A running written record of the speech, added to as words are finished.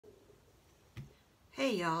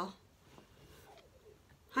Hey y'all,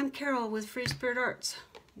 I'm Carol with Free Spirit Arts.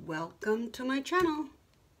 Welcome to my channel.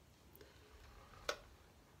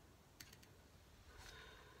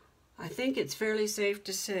 I think it's fairly safe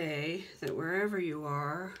to say that wherever you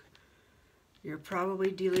are, you're probably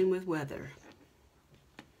dealing with weather.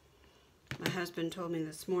 My husband told me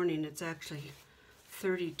this morning it's actually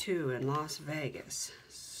 32 in Las Vegas,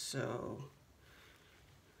 so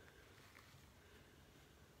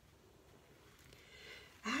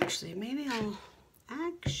actually, maybe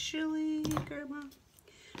Grandma,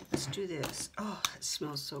 let's do this. Oh, it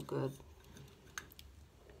smells so good.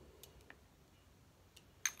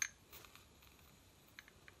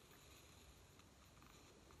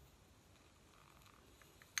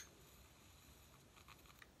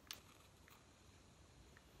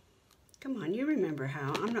 Come on, you remember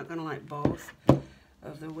how. I'm not gonna light both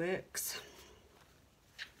of the wicks.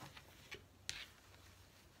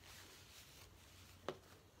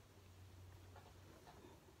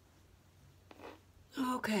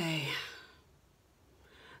 Okay,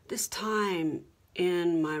 this time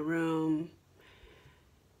in my room,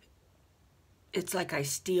 it's like I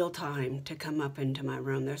steal time to come up into my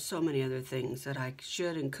room. There's so many other things that I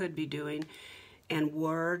should and could be doing and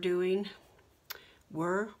was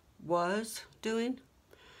doing.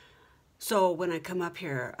 So when I come up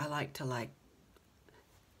here, I like to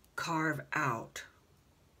carve out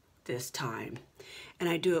this time, and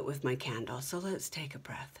I do it with my candle. So let's take a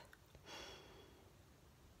breath.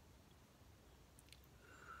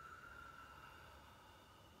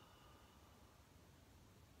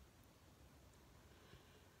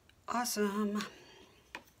 Awesome.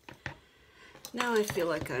 Now I feel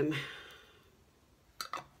like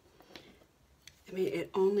it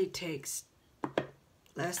only takes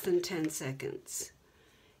less than 10 seconds,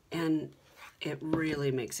 and it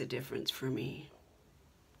really makes a difference for me.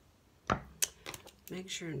 Make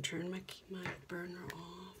sure and turn my burner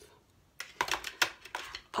off.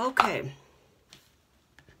 Okay.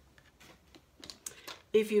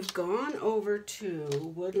 If you've gone over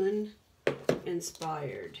to Woodland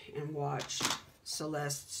Inspired and watched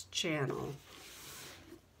Celeste's channel,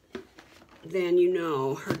 then you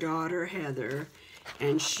know her daughter Heather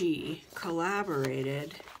and she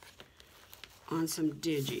collaborated on some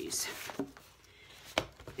digis.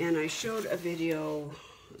 And I showed a video,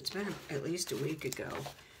 it's been at least a week ago.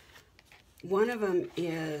 One of them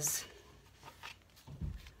is,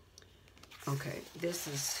 okay, this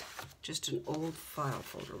is just an old file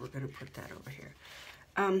folder. We're going to put that over here.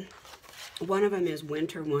 One of them is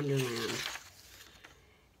Winter Wonderland.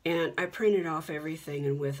 And I printed off everything,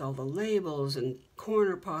 and with all the labels and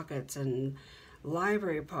corner pockets and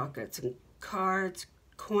library pockets and cards,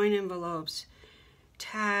 coin envelopes,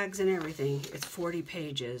 tags and everything. It's 40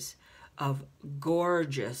 pages of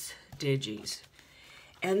gorgeous digis.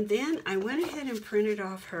 And then I went ahead and printed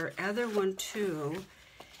off her other one too,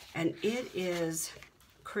 and it is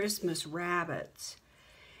Christmas rabbits.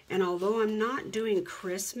 And although I'm not doing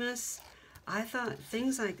Christmas, I thought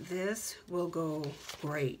things like this will go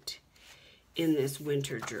great in this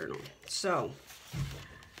winter journal. So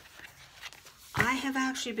I have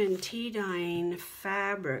actually been tea dyeing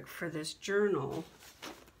fabric for this journal,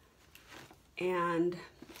 and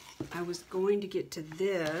I was going to get to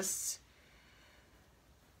this.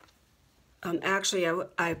 Actually,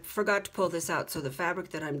 I forgot to pull this out, so the fabric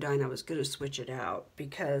that I'm dyeing, I was going to switch it out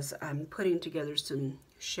because I'm putting together some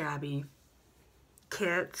shabby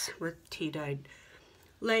kits with tea-dyed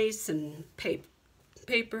lace and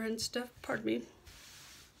paper and stuff. Pardon me.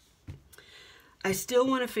 I still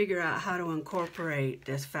want to figure out how to incorporate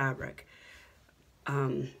this fabric.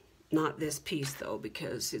 Not this piece though,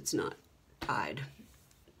 because it's not dyed.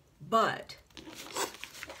 But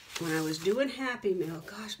when I was doing Happy Meal,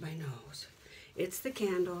 gosh, my nose. It's the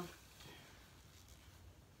candle.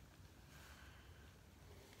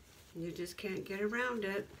 You just can't get around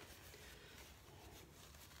it.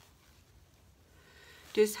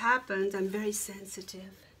 Just happens. I'm very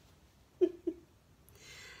sensitive.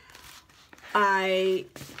 I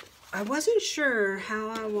wasn't sure how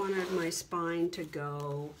I wanted my spine to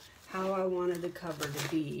go, how I wanted the cover to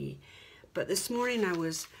be, but this morning I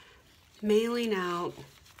was mailing out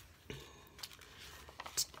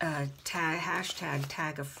hashtag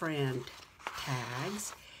tag a friend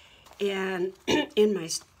tags, and in my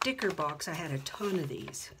sticker box I had a ton of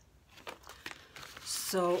these.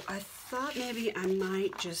 So I thought maybe I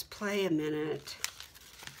might just play a minute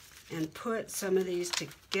and put some of these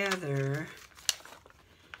together.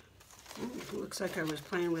 Ooh, looks like I was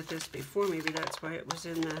playing with this before. Maybe that's why it was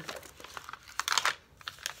in the...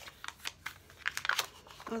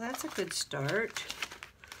 Oh, that's a good start.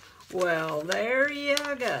 Well, there you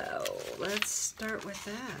go. Let's start with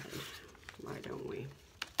that. Why don't we?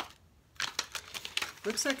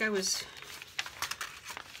 Looks like I was,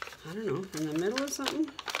 I don't know, in the middle of something.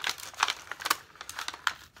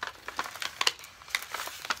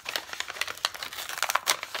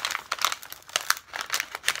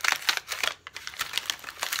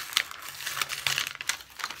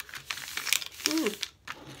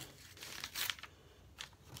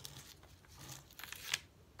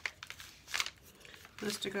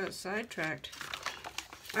 Must have got sidetracked.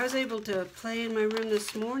 I was able to play in my room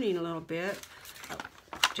this morning a little bit,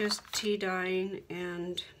 just tea dyeing,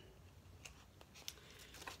 and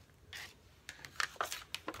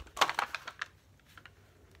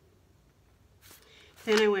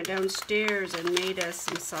then I went downstairs and made us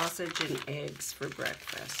some sausage and eggs for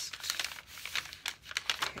breakfast.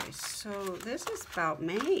 Okay, so this is about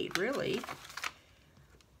made, really.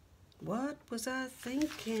 What was I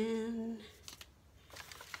thinking?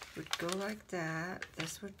 Would go like that.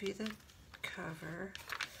 This would be the cover.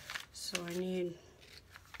 So I need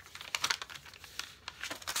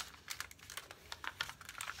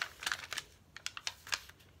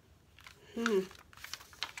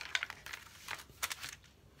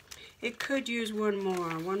it could use one more.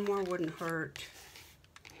 One more wouldn't hurt.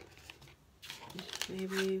 Maybe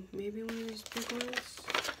one of these big ones.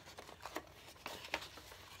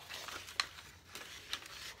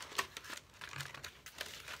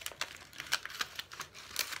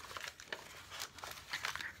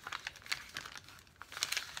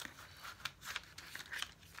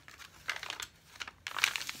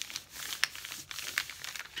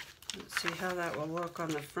 Let's see how that will look on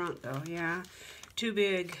the front though. Yeah, too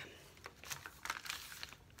big.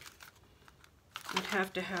 I'd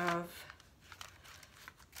have to have,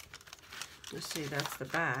 let's see, that's the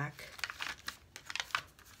back.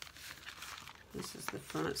 This is the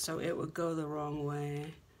front, so it would go the wrong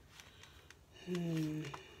way.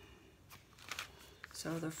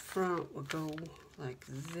 So the front would go like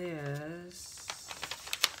this.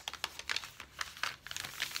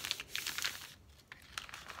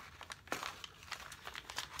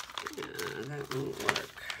 That won't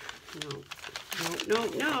work. No, no,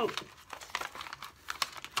 no, no.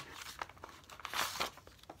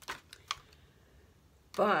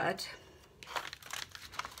 But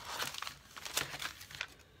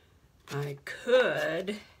I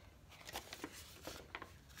could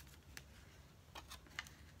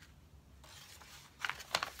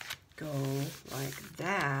go like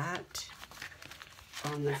that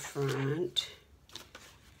on the front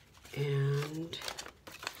and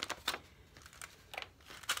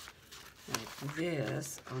like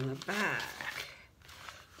this on the back.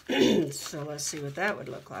 So let's see what that would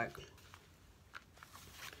look like.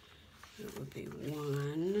 It would be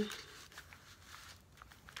 1,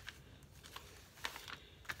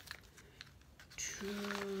 2,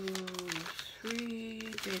 3,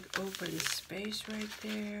 big open space right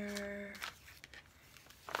there.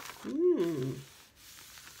 And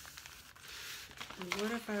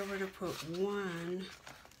what if I were to put 1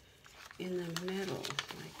 in the middle?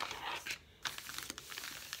 Like,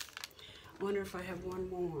 wonder if I have one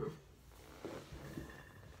more.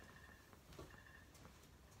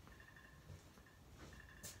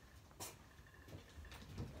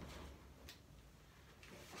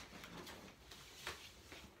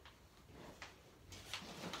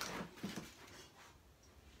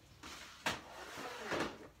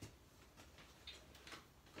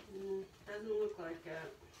 Doesn't look like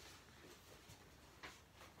it.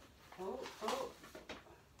 Oh,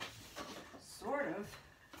 sort of.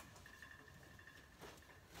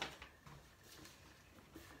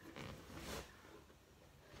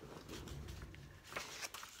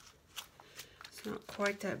 It's not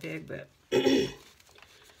quite that big, but if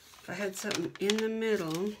I had something in the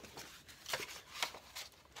middle.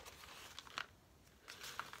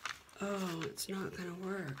 Oh, it's not gonna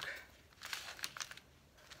work.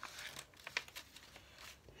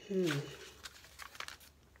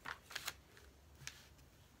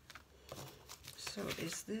 So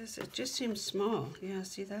is this, it just seems small. Yeah,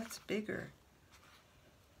 see, that's bigger.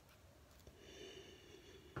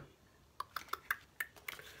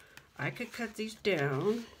 I could cut these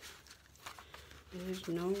down. There's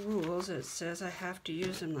no rules that says I have to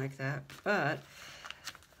use them like that, but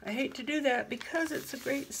I hate to do that because it's a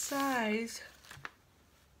great size.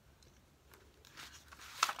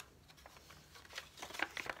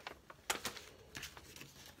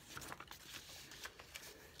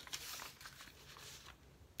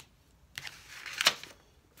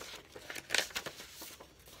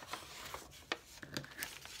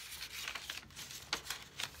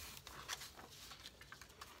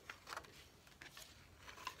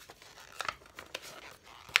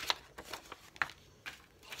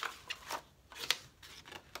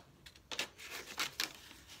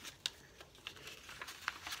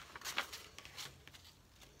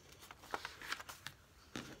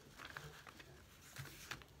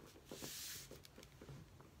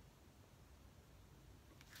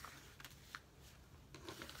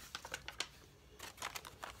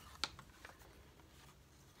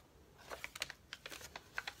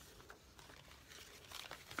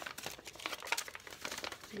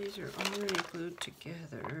 these are already glued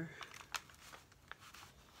together,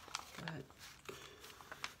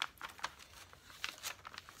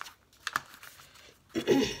 but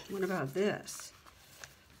what about this?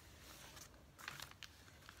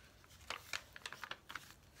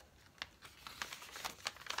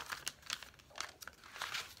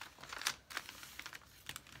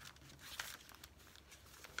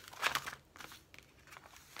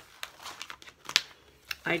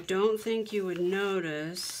 I don't think you would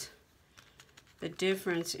notice the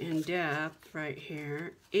difference in depth right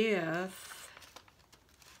here if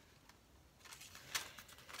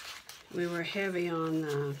we were heavy on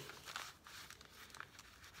the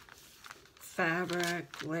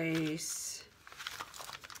fabric, lace,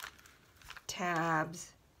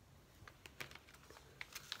 tabs.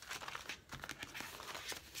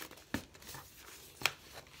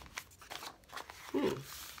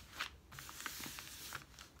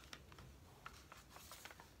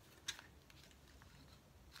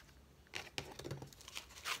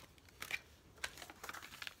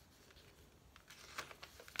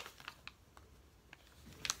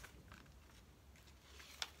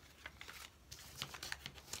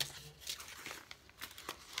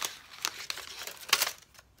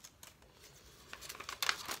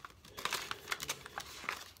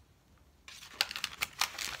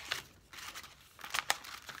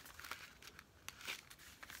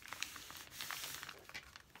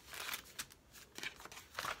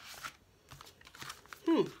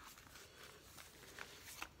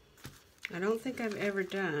 I don't think I've ever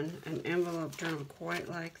done an envelope journal quite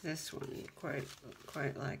like this one,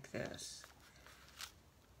 quite like this.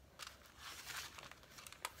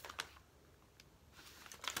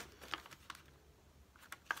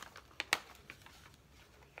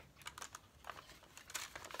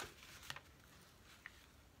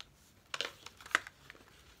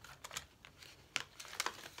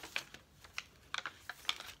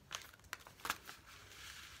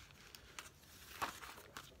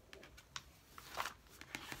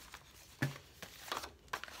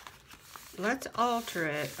 Let's alter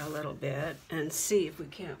it a little bit and see if we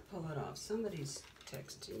can't pull it off. Somebody's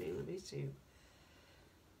texting me. Let me see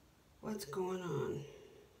what's going on.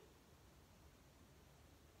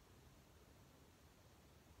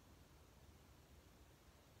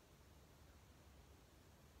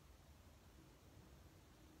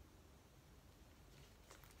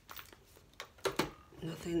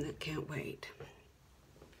 Nothing that can't wait.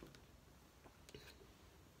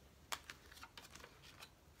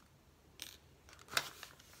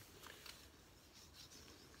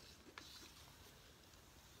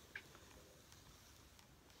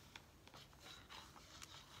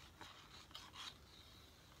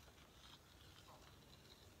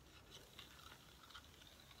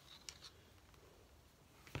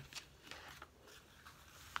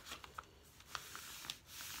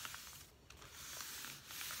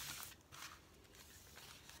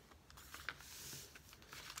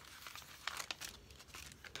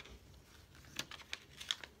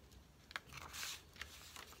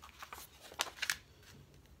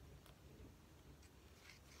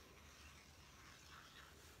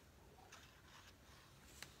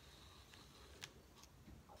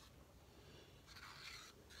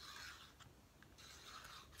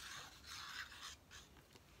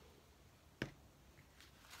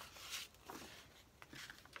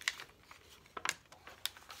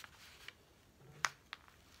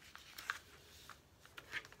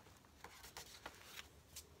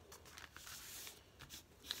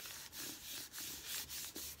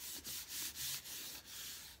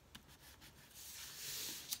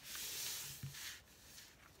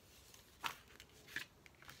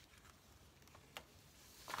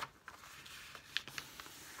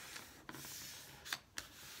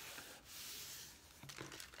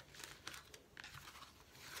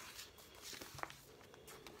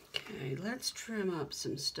 Okay, let's trim up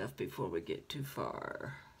some stuff before we get too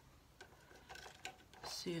far.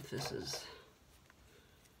 See if this is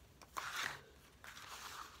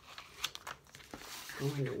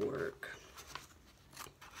going to work.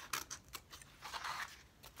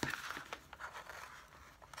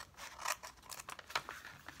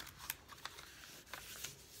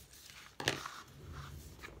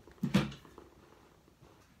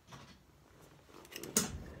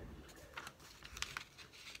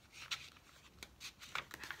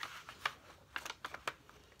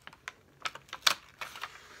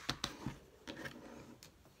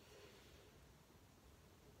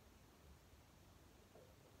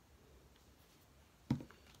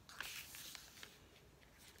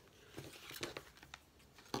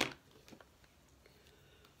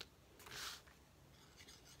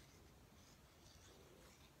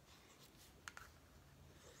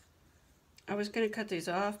 I was going to cut these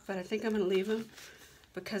off, but I think I'm going to leave them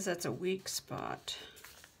because that's a weak spot.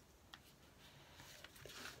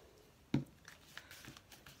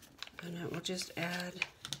 And I will just add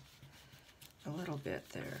a little bit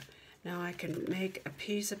there. Now I can make a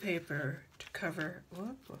piece of paper to cover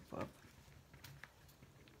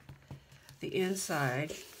the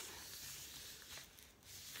inside.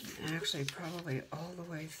 Actually, probably all the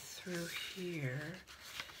way through here.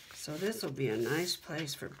 So this will be a nice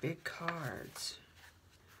place for big cards.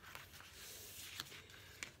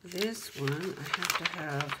 This one, I have to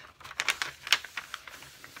have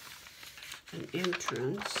an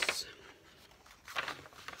entrance.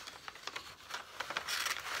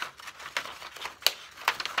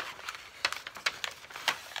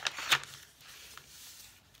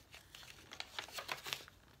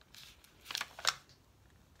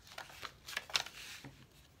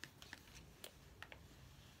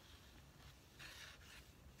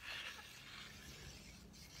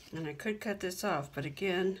 And I could cut this off, but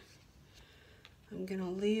again, I'm going to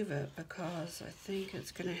leave it because I think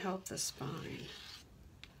it's going to help the spine.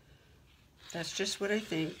 That's just what I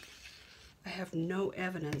think. I have no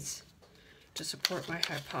evidence to support my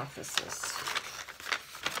hypothesis.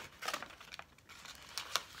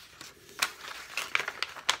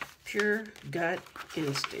 Pure gut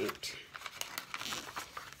instinct.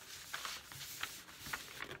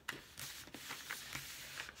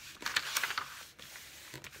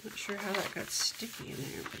 Not sure how that got sticky in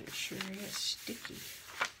there, but it sure is sticky.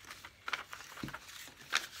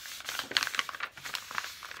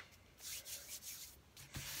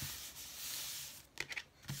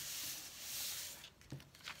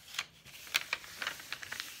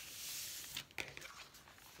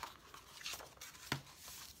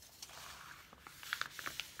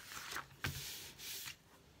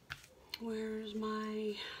 Where's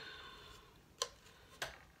my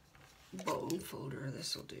bone folder?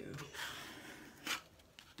 This will do.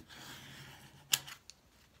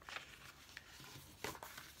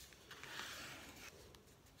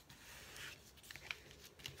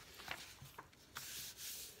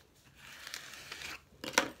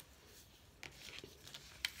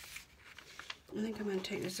 I think I'm going to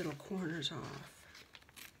take these little corners off.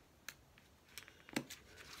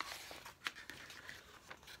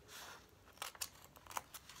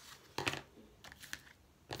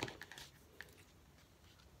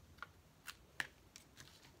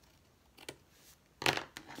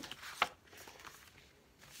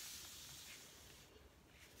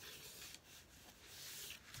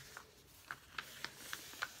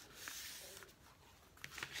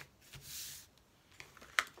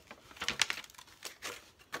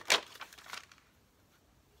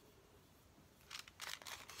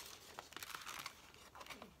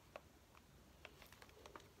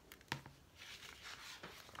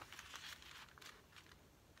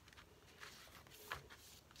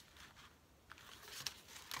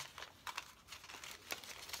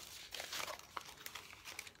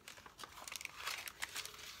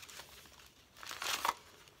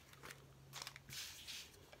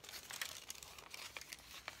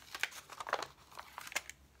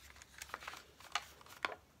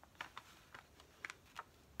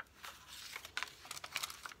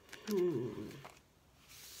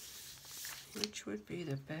 Which would be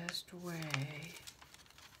the best way?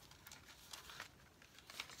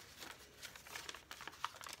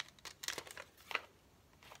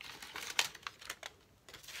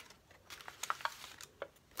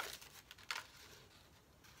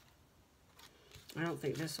 I don't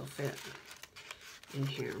think this will fit in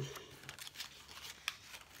here.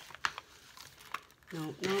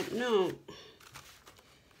 No, no, no.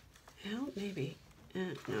 Well, maybe.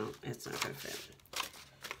 No, it's not going to fit.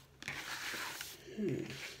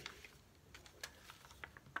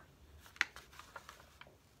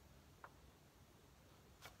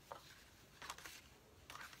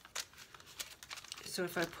 So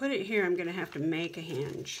if I put it here, I'm going to have to make a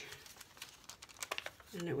hinge.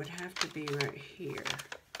 And it would have to be right here.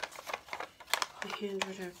 The hinge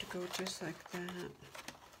would have to go just like that.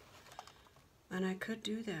 And I could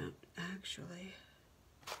do that, actually.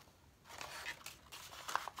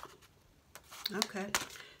 Okay,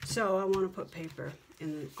 so I want to put paper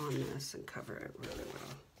on this and cover it really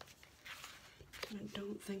well. I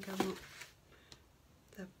don't think I want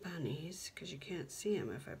the bunnies, because you can't see them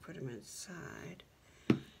if I put them inside.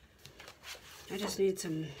 I just need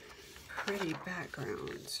some pretty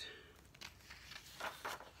backgrounds.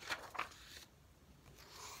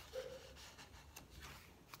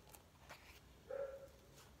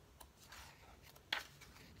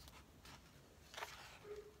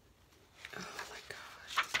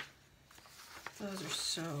 Those Those are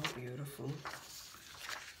so beautiful.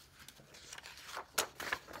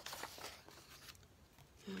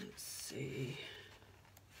 Let's see.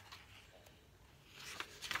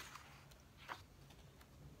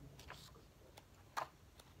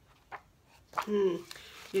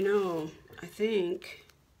 You know, I think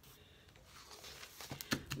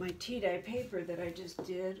my tea-dye paper that I just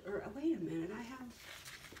did, or wait a minute, I have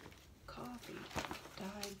coffee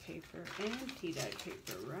dyed paper and tea-dye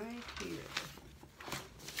paper right here.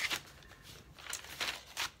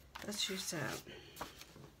 Let's use that.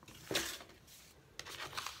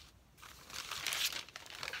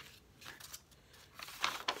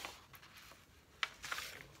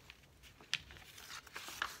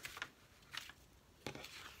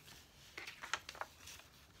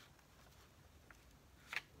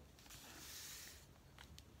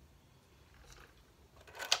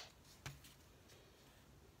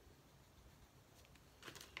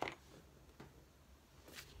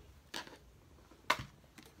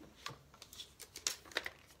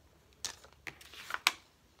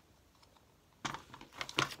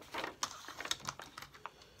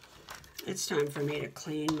 It's time for me to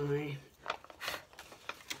clean my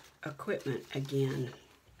equipment again.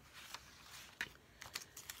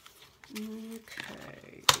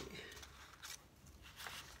 Okay.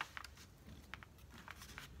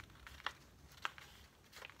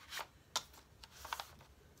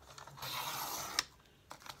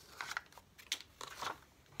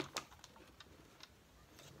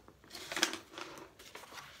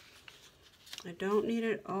 I don't need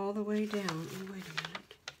it all the way down. Oh, wait a minute.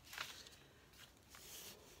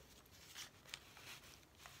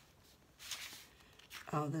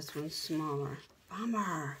 Oh, this one's smaller.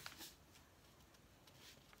 Bummer.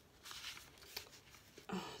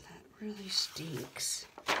 Oh, that really stinks.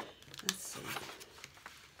 Let's see.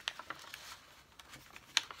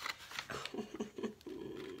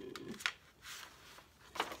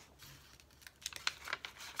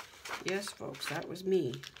 Yes, folks, that was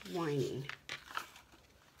me whining.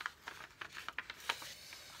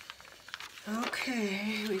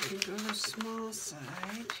 Okay, we can go to the small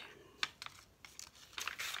side.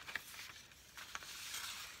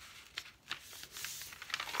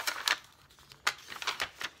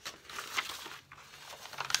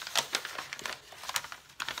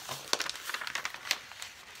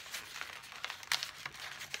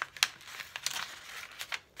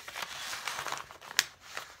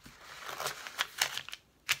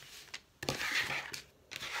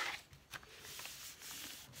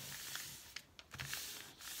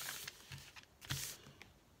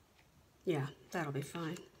 Yeah, that'll be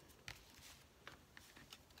fine.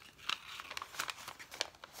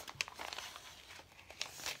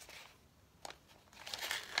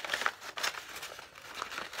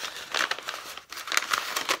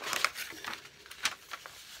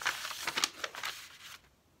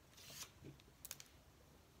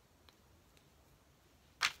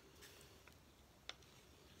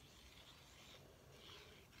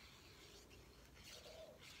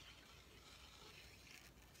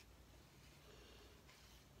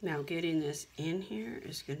 Now getting this in here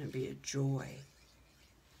is going to be a joy.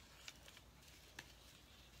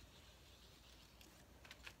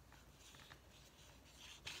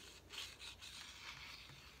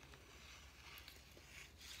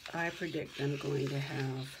 I predict I'm going to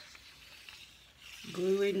have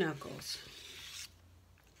gluey knuckles.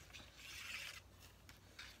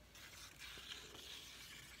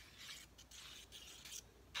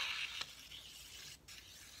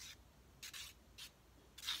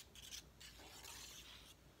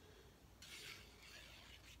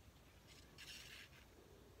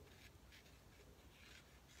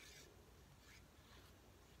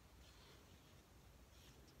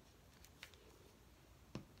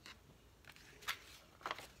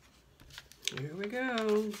 Here we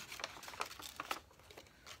go.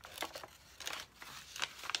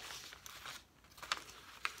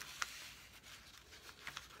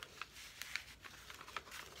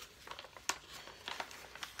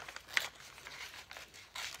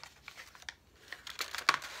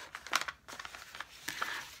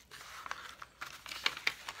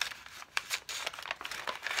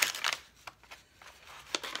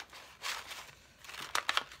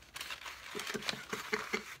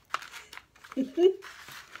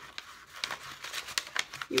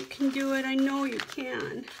 You can do it. I know you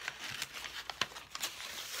can.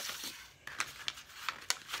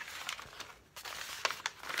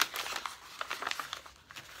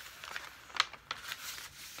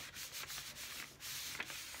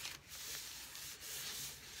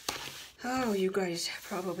 Oh, you guys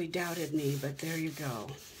probably doubted me, but there you go.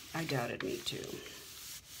 I doubted me too.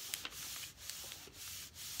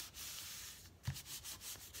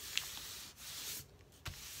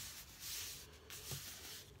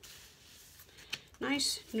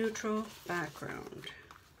 nice neutral background.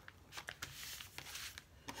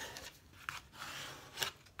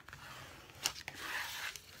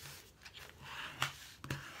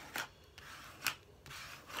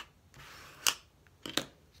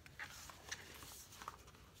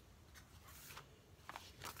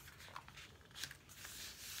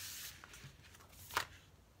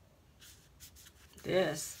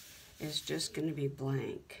 This is just going to be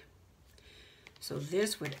blank. So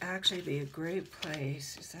this would actually be a great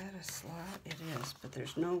place. Is that a slot? It is, but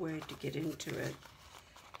there's no way to get into it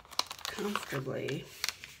comfortably.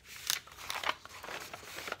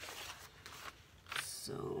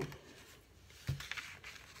 So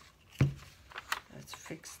let's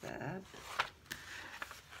fix that.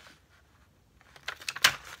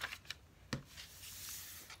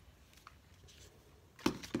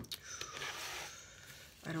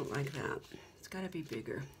 I don't like that. It's got to be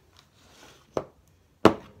bigger.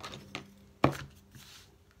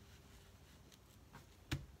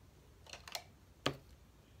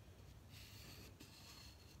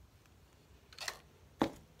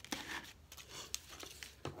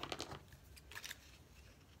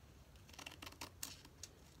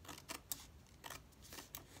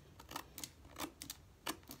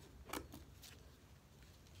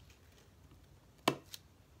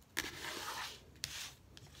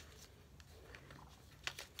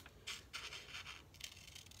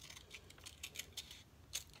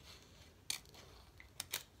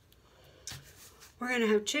 We're going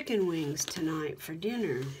to have chicken wings tonight for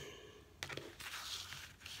dinner.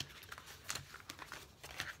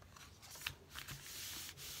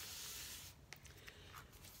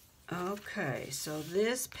 Okay, so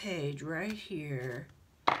this page right here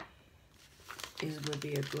would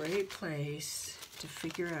be a great place to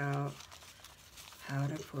figure out how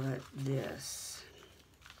to put this.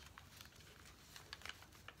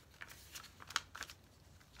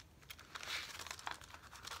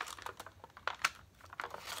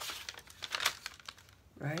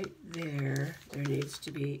 Right there needs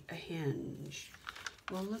to be a hinge.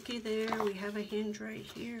 Well, looky there, we have a hinge right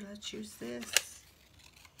here. Let's use this.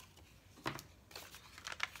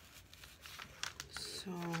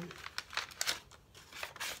 So,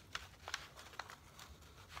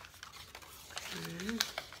 okay.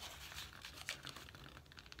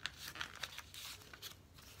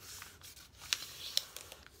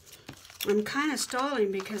 I'm kind of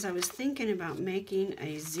stalling because I was thinking about making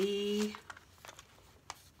a Z.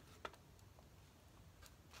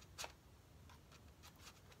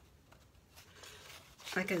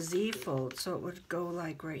 Like a Z fold, so it would go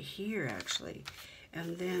like right here actually,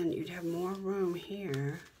 and then you'd have more room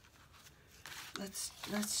here. Let's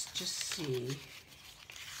just see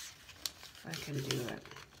if I can do it.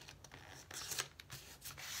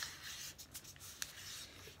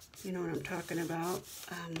 You know what I'm talking about?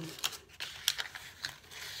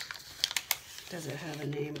 Does it have a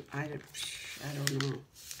name? I don't know.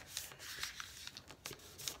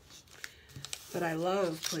 But I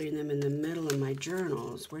love putting them in the middle of my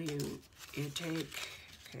journals where you take,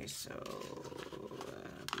 okay, so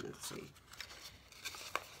let's see.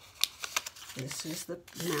 This is the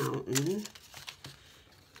mountain.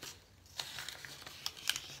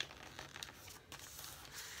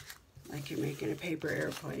 Like you're making a paper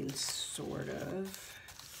airplane, sort of.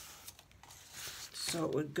 So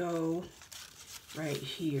it would go right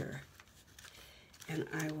here. And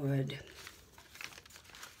I would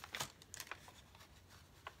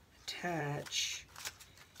attach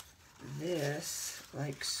this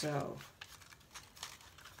like so.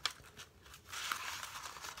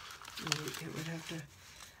 And it would have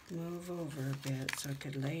to move over a bit so it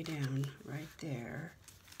could lay down right there.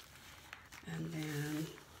 And then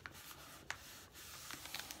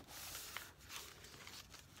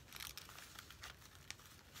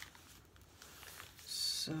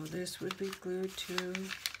so this would be glued to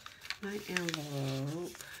my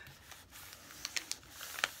envelope.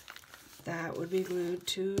 That would be glued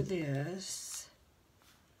to this.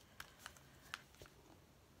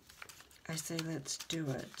 I say let's do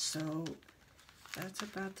it. So that's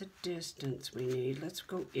about the distance we need. Let's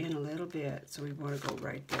go in a little bit. So we want to go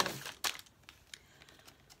right there.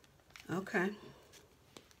 Okay.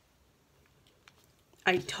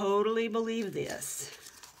 I totally believe this.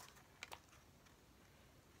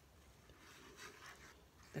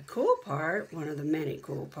 The cool part, one of the many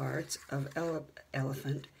cool parts of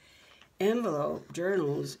elephant envelope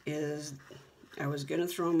journals is I was going to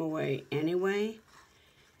throw them away anyway,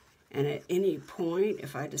 and at any point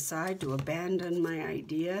if I decide to abandon my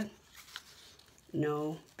idea,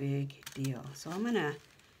 no big deal. So I'm gonna,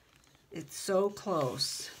 it's so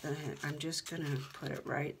close that I'm just gonna put it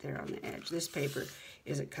right there on the edge. This paper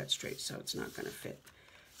isn't cut straight, so it's not going to fit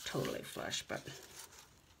totally flush, but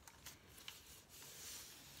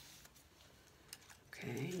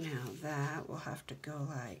okay, now that will have to go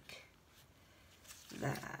like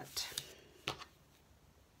that.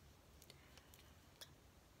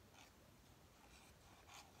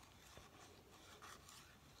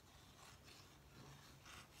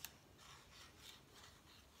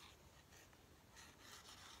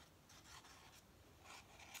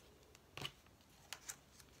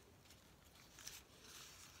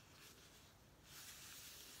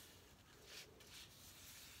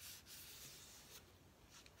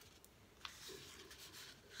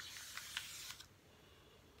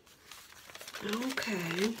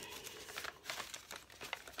 Okay.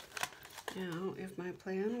 Now, if my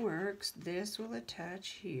plan works, this will attach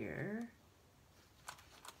here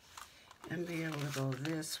and be able to go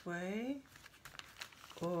this way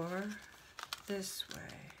or this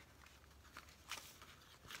way.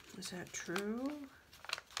 Is that true?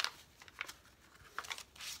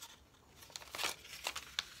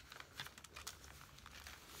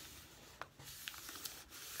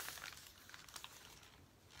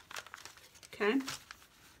 Okay.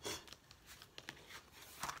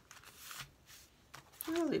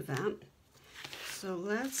 I'll leave that. So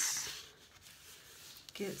let's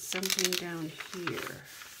get something down here.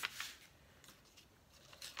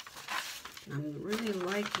 I'm really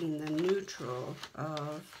liking the neutral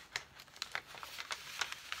of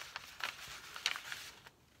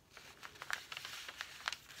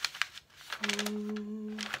I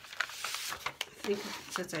think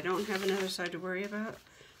since I don't have another side to worry about, I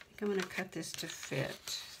think I'm going to cut this to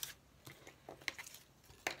fit.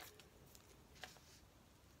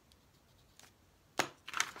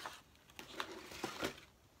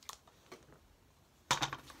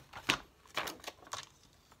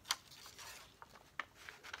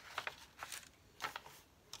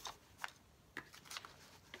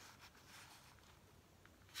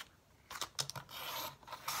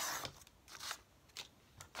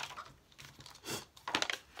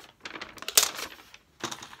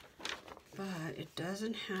 But it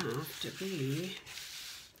doesn't have to be,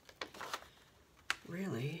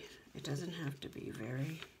 really, it doesn't have to be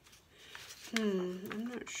very, I'm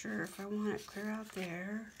not sure if I want it clear out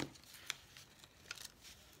there.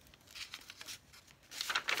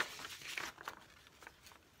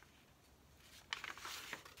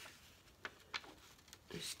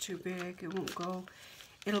 It's too big, it won't go,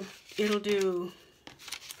 it'll do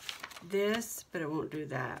this, but it won't do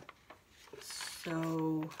that.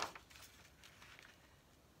 So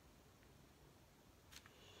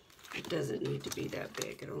it doesn't need to be that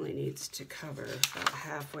big. It only needs to cover about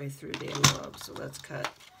halfway through the envelope. So let's cut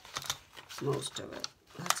most of it.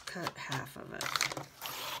 Let's cut half of it.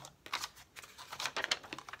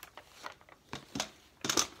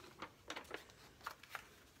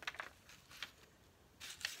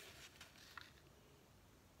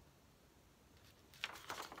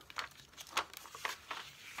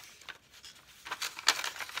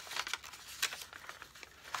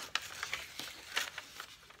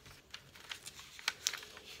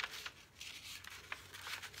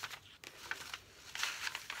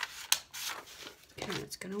 Okay,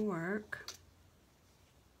 it's gonna work.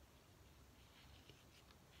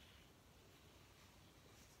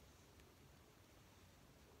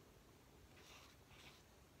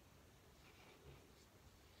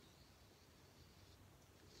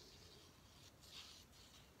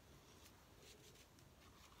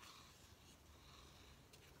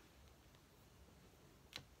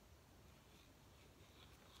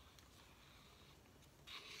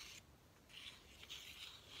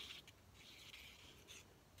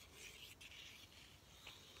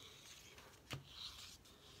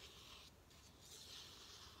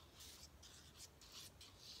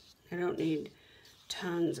 I don't need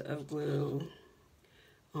tons of glue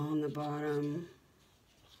on the bottom,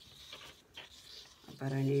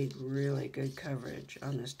 but I need really good coverage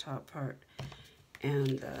on this top part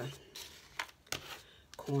and the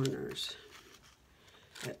corners.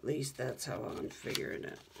 At least that's how I'm figuring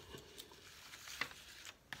it.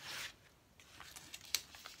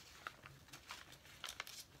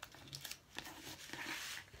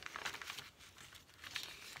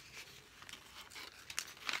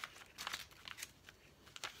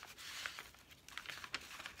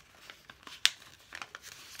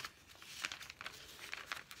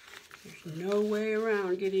 There's no way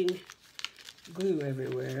around getting glue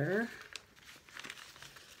everywhere.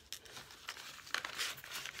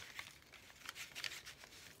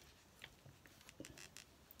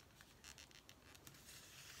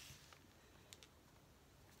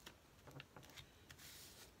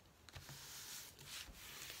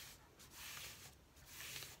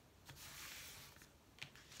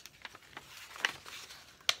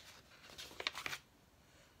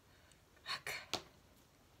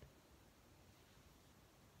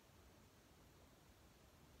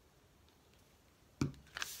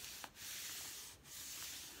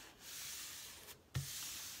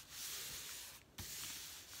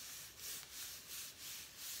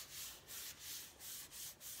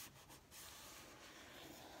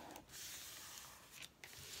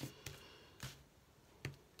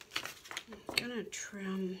 gonna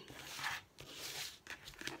trim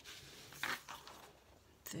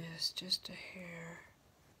this just a hair.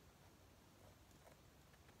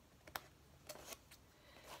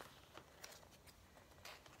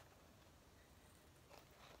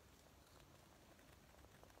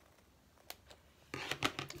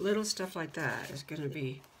 Little stuff like that is going to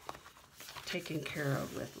be taken care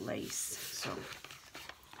of with lace, so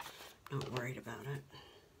not worried about it.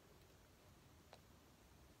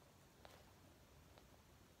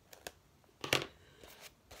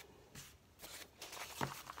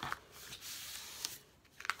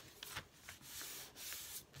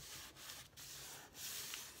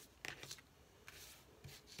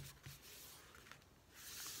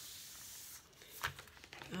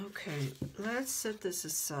 Okay, let's set this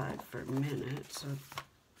aside for a minute. So,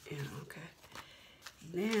 yeah, okay.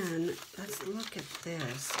 Then let's look at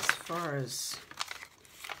this as far as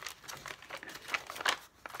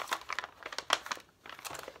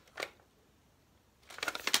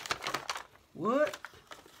what?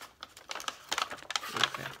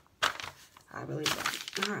 Okay, I believe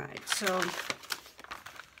that. All right, so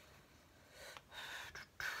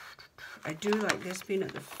I do like this being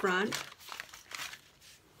at the front.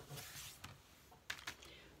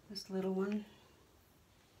 This little one.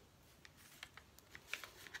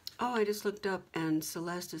 Oh, I just looked up and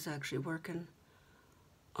Celeste is actually working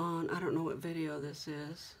on, I don't know what video this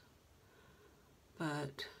is,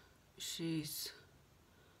 but she's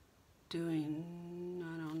doing,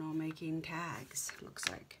 I don't know, making tags, looks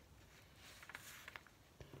like.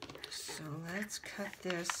 So let's cut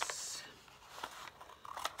this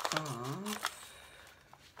off.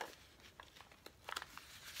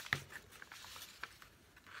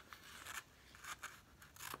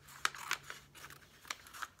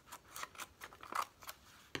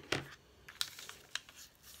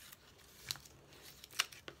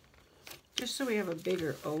 Just so we have a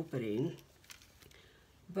bigger opening,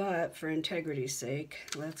 but for integrity's sake,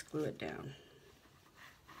 let's glue it down.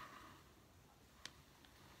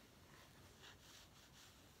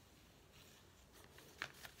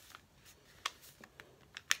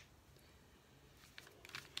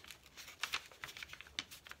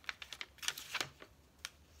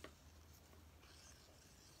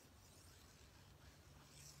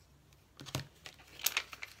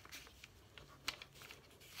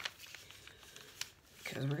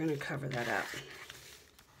 Because we're going to cover that up.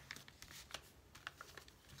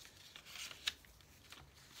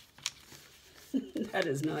 That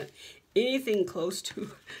is not anything close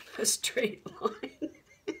to a straight line.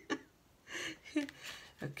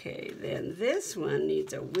 Okay, then this one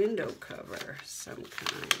needs a window cover of some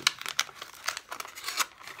kind.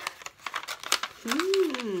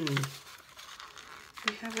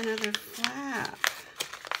 We have another flap.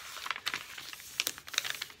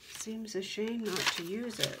 Seems a shame not to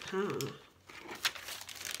use it, huh?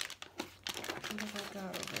 What have I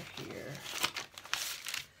got over here?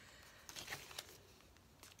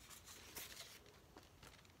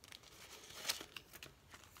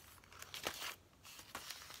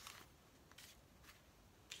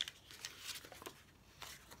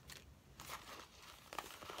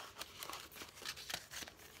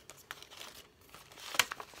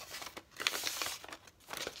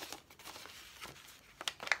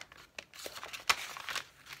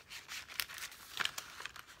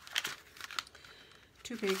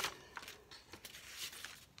 Too big.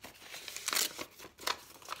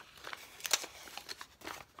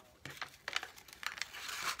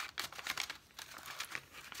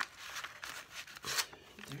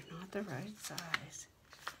 They're not the right size.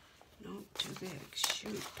 Nope, too big.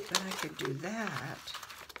 Shoot, but I could do that.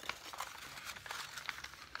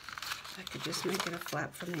 I could just make it a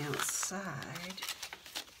flap from the outside.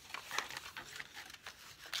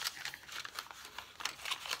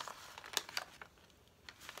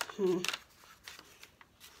 I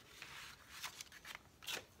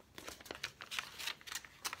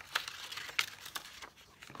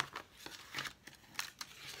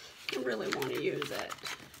really want to use it.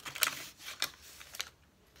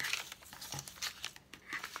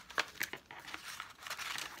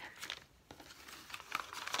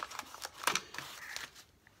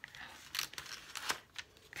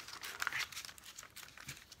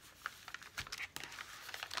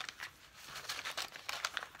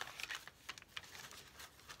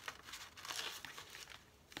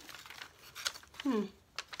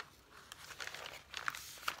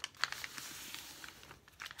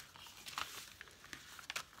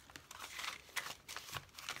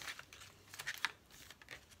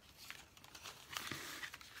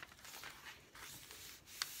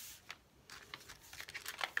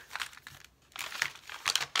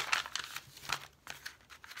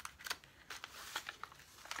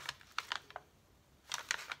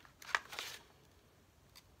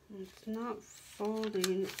 It's not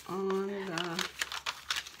folding on the...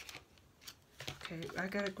 Okay, I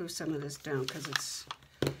gotta glue some of this down because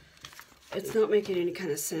it's not making any kind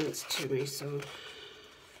of sense to me, so...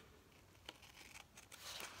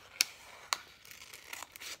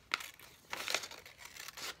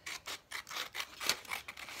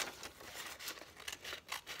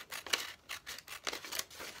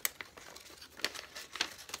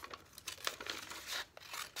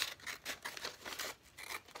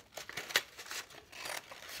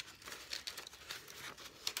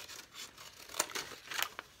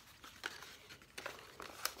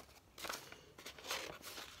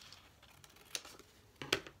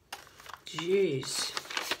 Jeez.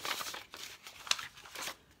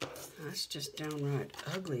 That's just downright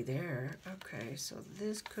ugly there. Okay, so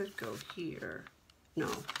this could go here. No.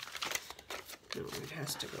 No, it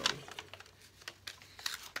has to go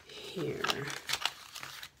here.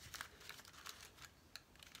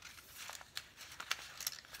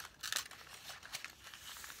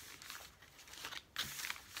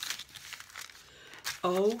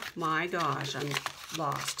 Oh my gosh, I'm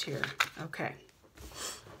lost here. Okay.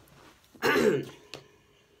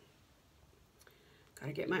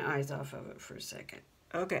 Gotta get my eyes off of it for a second.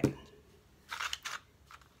 Okay.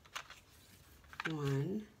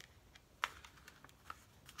 1,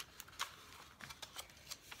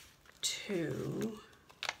 2,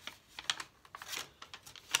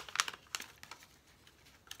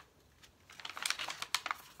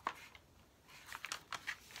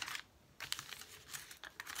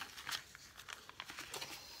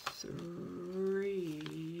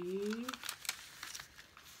 3,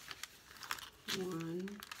 1,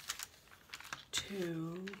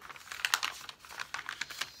 2,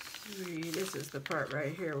 3. This is the part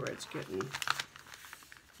right here where it's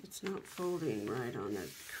not folding right on the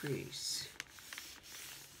crease.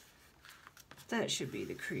 That should be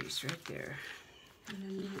the crease right there.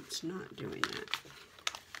 And then it's not doing that.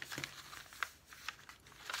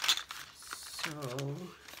 So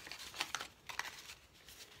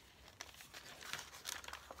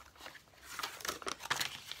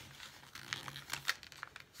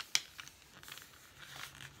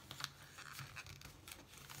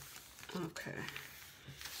okay.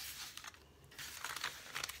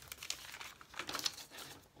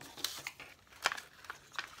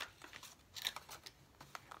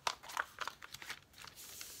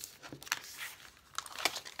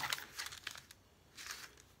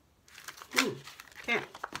 Okay.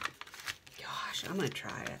 Gosh, I'm gonna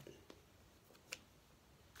try it.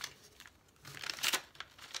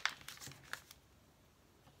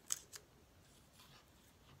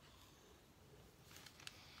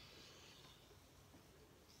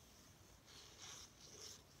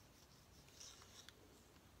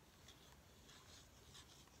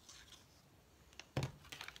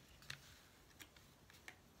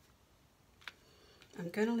 I'm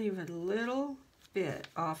gonna leave a little bit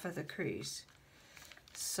off of the crease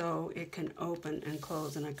so it can open and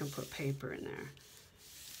close, and I can put paper in there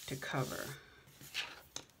to cover.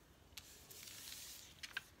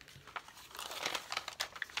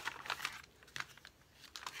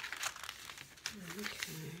 Okay,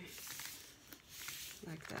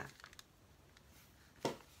 like that.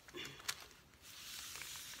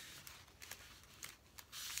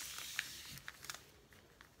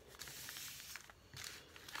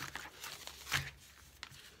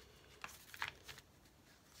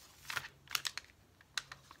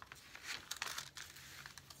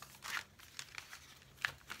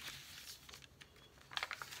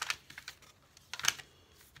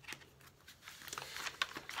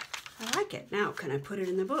 I like it. Now, can I put it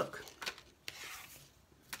in the book?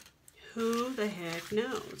 Who the heck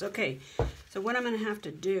knows? Okay, so what I'm going to have to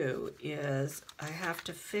do is I have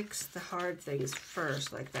to fix the hard things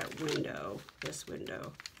first, like that window, this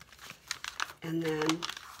window, and then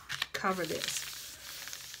cover this.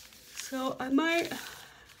 So I might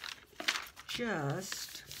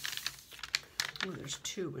just, oh, there's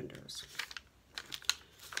 2 windows.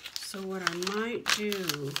 So what I might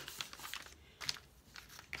do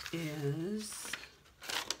is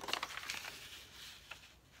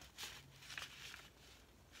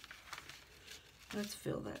let's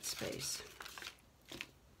fill that space.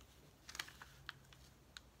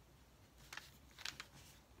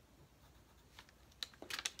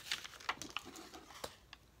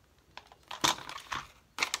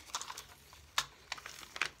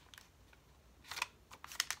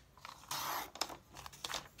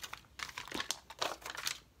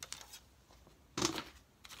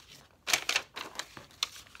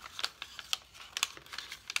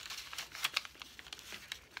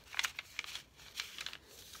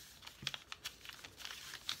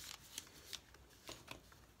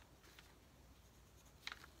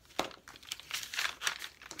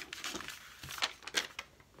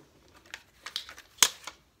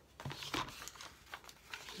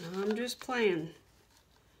 I'm just playing.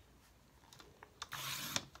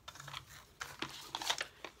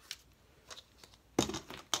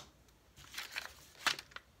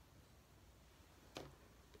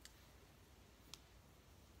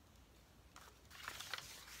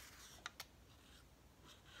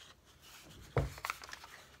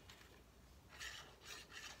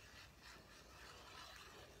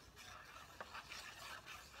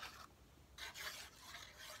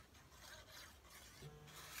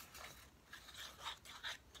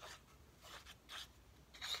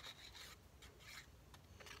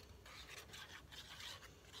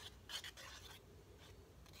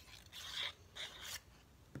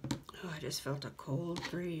 Oh, I just felt a cold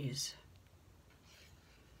breeze.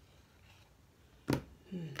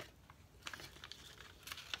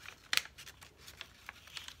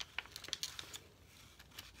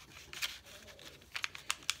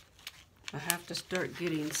 I have to start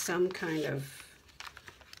getting some kind of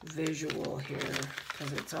visual here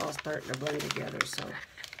because it's all starting to blend together. So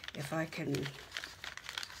if I can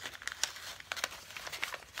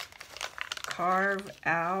carve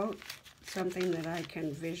out something that I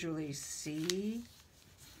can visually see,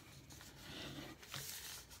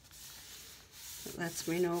 it lets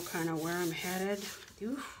me know kind of where I'm headed.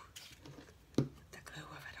 Oof. The glue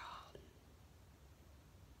of it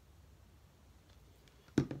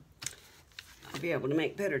all. I'll be able to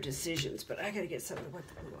make better decisions, but I gotta get something with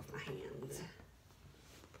the glue off my hands.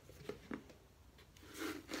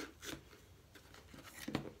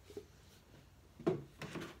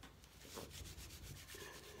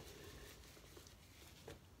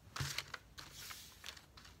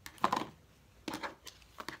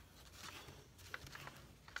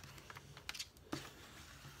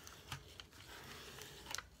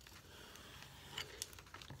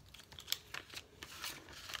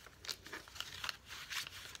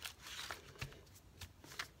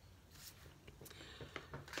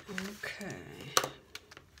 Okay.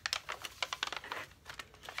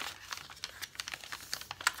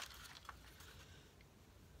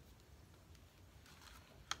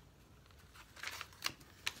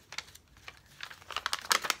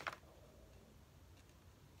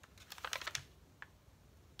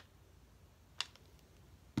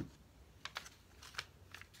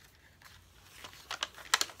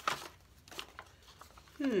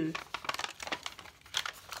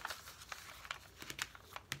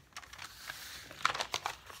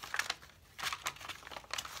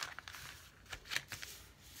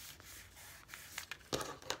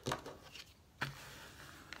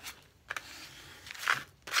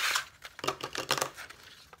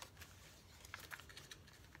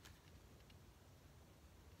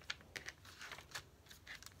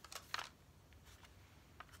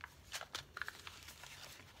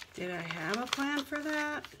 Did I have a plan for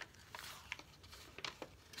that?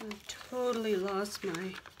 I totally lost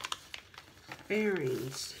my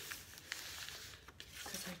bearings.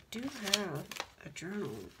 Because I do have a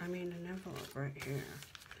journal, an envelope right here.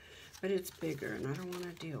 But it's bigger and I don't want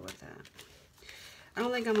to deal with that. I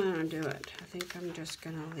don't think I'm going to do it. I think I'm just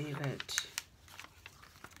going to leave it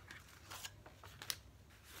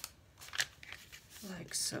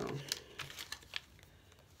like so.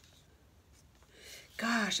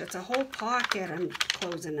 Gosh, that's a whole pocket I'm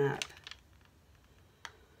closing up.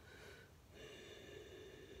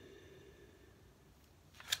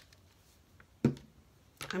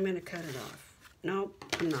 I'm going to cut it off. Nope,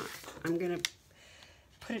 I'm not. I'm going to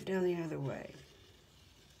put it down the other way.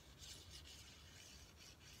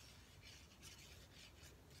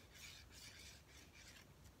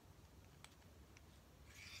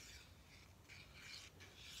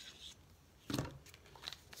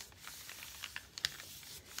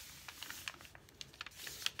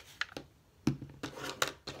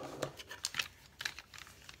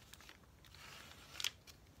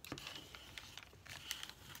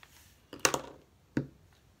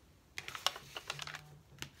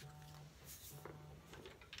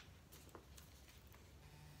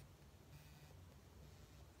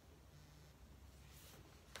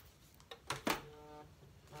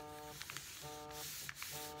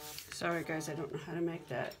 Sorry guys, I don't know how to make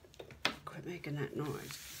that. Quit making that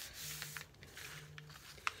noise.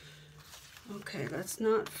 Okay, let's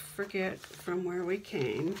not forget from where we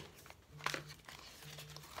came.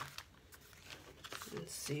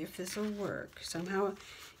 Let's see if this will work. Somehow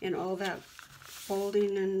in all that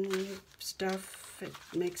folding and stuff, it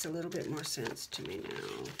makes a little bit more sense to me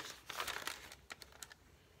now.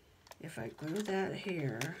 If I glue that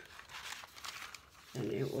here, then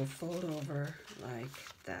it will fold over like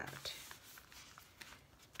that.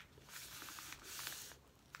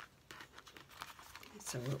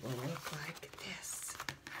 So it will look like this.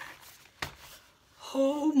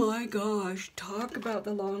 Oh my gosh, talk about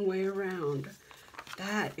the long way around.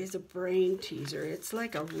 That is a brain teaser. It's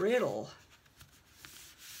like a riddle.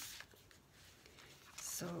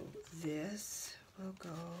 So this will go,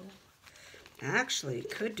 actually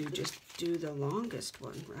could just do the longest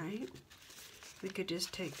one, right? We could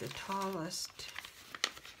just take the tallest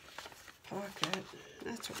pocket,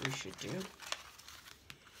 that's what we should do,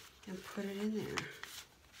 and put it in there.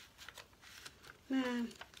 Nah.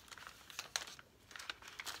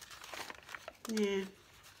 Nah.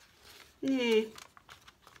 Nah.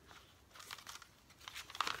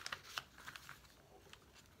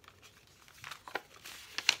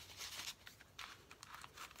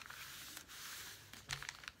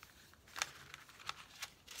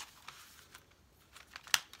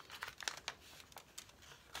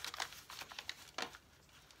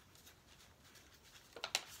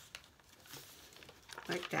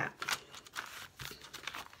 Like that.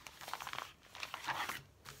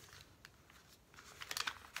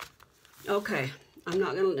 Okay, I'm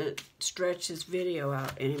not going to stretch this video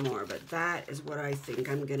out anymore, but that is what I think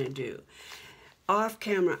I'm going to do. Off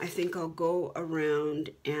camera, I think I'll go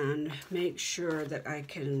around and make sure that I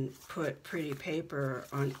can put pretty paper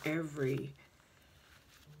on every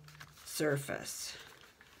surface.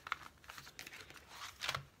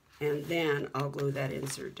 And then I'll glue that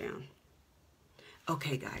insert down.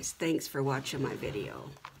 Okay guys, thanks for watching my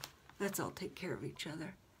video. Let's all take care of each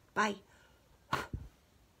other. Bye.